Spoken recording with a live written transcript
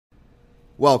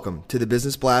Welcome to the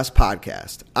Business Blast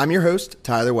podcast. I'm your host,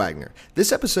 Tyler Wagner.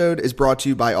 This episode is brought to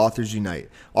you by Authors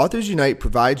Unite. Authors Unite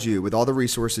provides you with all the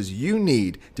resources you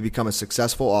need to become a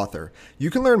successful author. You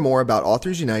can learn more about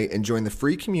Authors Unite and join the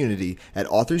free community at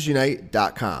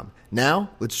authorsunite.com.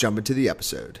 Now, let's jump into the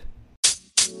episode.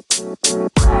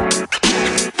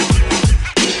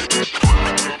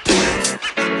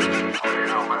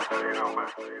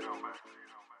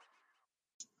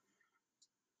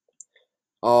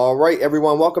 All right,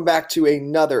 everyone. Welcome back to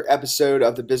another episode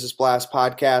of the Business Blast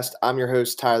podcast. I'm your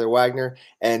host, Tyler Wagner,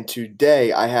 and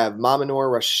today I have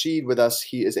Maminur Rashid with us.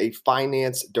 He is a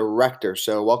finance director.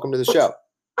 So welcome to the show.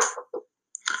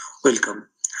 Welcome.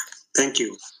 Thank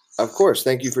you. Of course.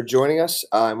 Thank you for joining us.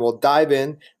 And we'll dive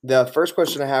in. The first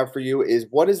question I have for you is,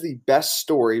 what is the best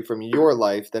story from your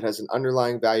life that has an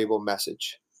underlying valuable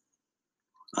message?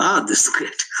 That's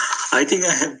great. I think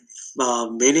I have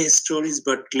many stories,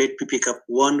 but let me pick up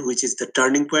one, which is the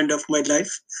turning point of my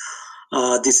life.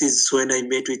 This is when I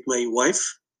met with my wife,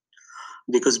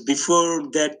 because before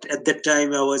that, at that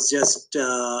time, I was just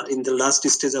in the last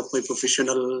stage of my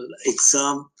professional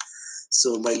exam.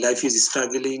 So my life is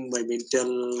struggling, my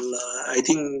mental, I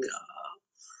think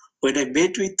when I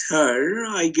met with her,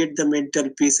 I get the mental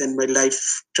peace and my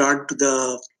life turned to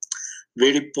the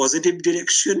very positive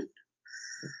direction.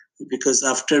 Because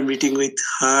after meeting with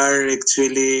her,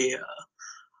 actually,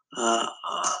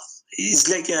 it's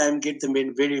like I'm getting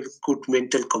the very good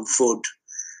mental comfort,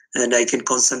 and I can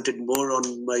concentrate more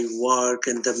on my work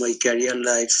and my career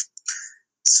life.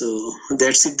 So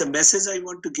that's it. The message I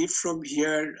want to give from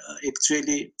here,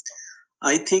 actually,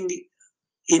 I think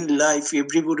in life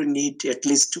everybody needs at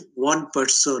least one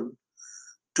person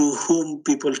to whom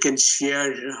people can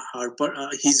share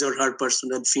his or her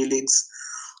personal feelings,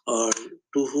 or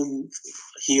to whom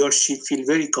he or she feel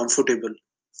very comfortable.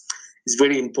 Is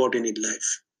very important in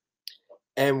life.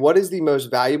 And what is the most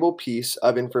valuable piece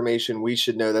of information we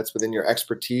should know that's within your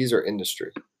expertise or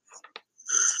industry?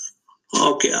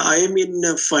 Okay, I am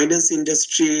in finance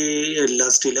industry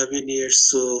last 11 years.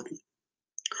 So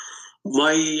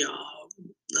my,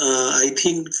 I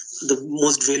think the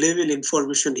most valuable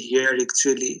information here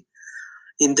actually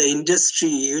in the industry,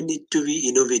 you need to be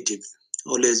innovative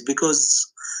always, because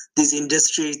this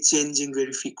industry is changing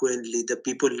very frequently. The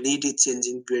people need it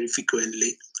changing very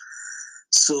frequently.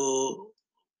 So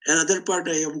another part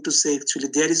I want to say, actually,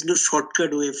 there is no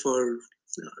shortcut way for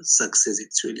success.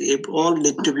 Actually,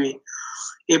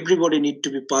 everybody need to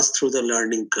be passed through the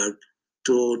learning curve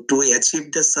to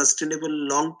achieve the sustainable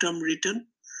long-term return.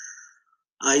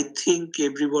 I think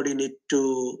everybody need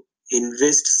to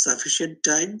invest sufficient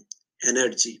time,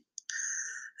 energy.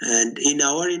 And in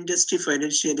our industry,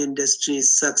 financial industry,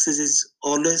 success is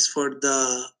always for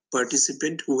the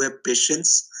participant who have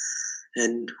patience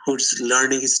and whose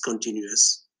learning is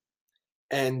continuous.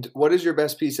 And what is your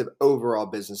best piece of overall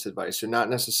business advice? So not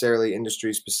necessarily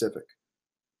industry specific.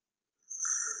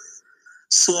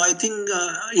 So I think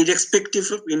irrespective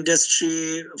of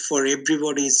industry, for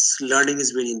everybody's learning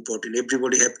is very important.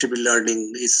 Everybody have to be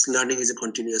learning. Learning is a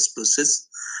continuous process.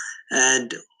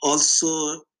 And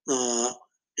also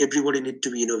everybody need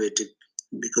to be innovative,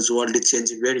 because the world is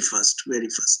changing very fast, very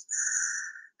fast.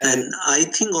 And I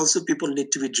think also people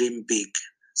need to be dream big.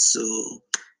 So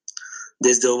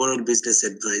there's the overall business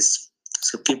advice.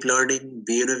 So keep learning,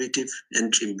 be innovative,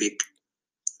 and dream big.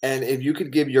 And if you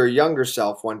could give your younger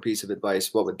self one piece of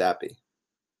advice, what would that be?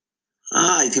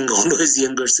 I think always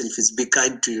younger self is be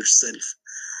kind to yourself.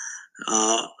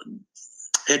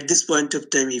 At this point of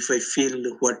time, if I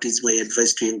feel what is my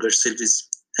advice to younger self is,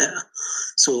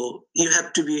 so you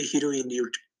have to be a hero in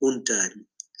your own time.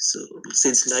 So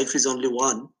since life is only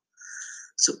one,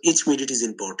 so each minute is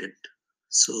important.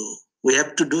 So we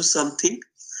have to do something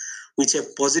which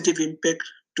have positive impact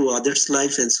to others'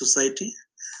 life and society,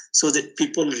 so that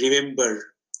people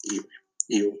remember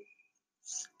you.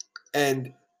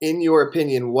 And in your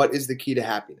opinion, what is the key to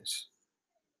happiness?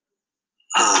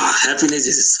 Happiness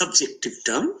is a subjective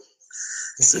term.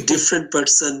 So different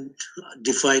person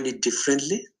define it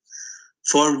differently.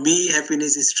 For me,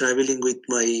 happiness is traveling with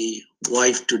my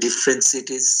wife to different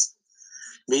cities,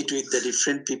 meet with the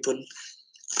different people,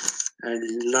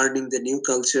 and learning the new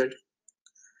culture.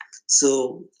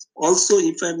 So also,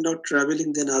 if I'm not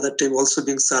traveling, then other time also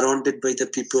being surrounded by the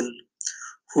people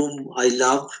whom I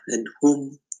love and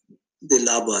whom they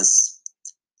love us.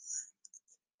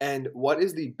 And what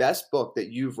is the best book that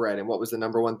you've read, and what was the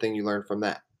number one thing you learned from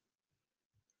that?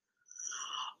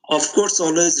 Of course,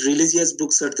 always religious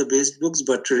books are the best books,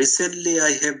 but recently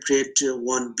I have read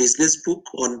one business book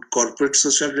on corporate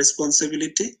social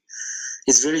responsibility.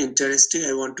 It's very interesting.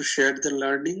 I want to share the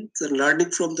learning. The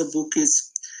learning from the book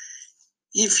is,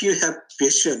 if you have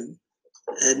passion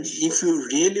and if you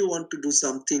really want to do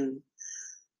something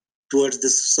towards the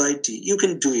society, you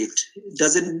can do it. It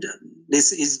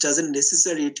doesn't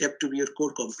necessarily it have to be your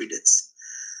core competence.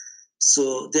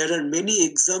 So there are many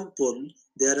examples.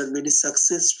 There are many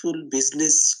successful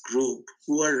business group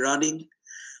who are running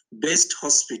best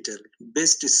hospital,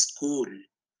 best school,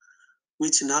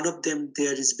 which none of them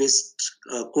there is best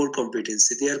core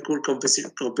competency. Their core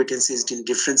competency is in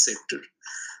different sector.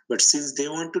 But since they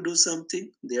want to do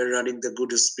something, they are running the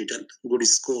good hospital, good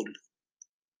school.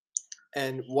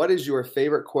 And what is your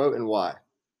favorite quote and why?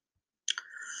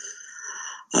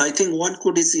 I think one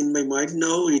quote is in my mind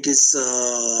now. It is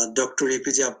Dr.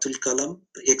 APJ Abdul Kalam,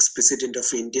 ex-president of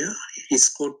India. His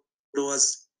quote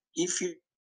was, if you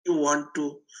want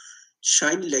to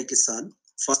shine like a sun,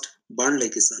 first burn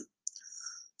like a sun.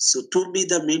 So to me,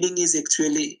 the meaning is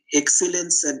actually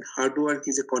excellence and hard work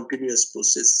is a continuous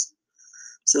process.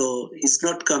 So it's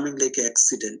not coming like an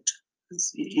accident.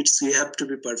 It's you have to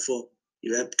be perform.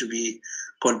 You have to be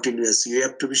continuous. You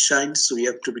have to be shine. So you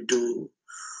have to be do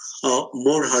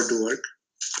more hard work.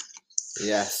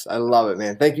 Yes, I love it,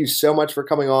 man. Thank you so much for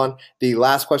coming on. The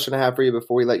last question I have for you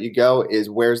before we let you go is,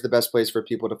 where's the best place for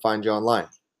people to find you online?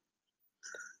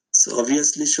 So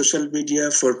obviously social media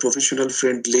for professional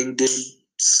friend, LinkedIn.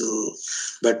 So,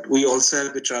 but we also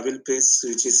have a travel page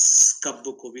which is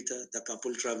Kabbo Kobita, the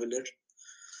couple traveler.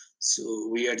 So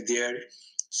we are there.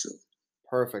 So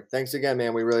Perfect. Thanks again,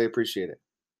 man. We really appreciate it.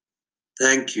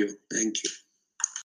 thank you. Thank you.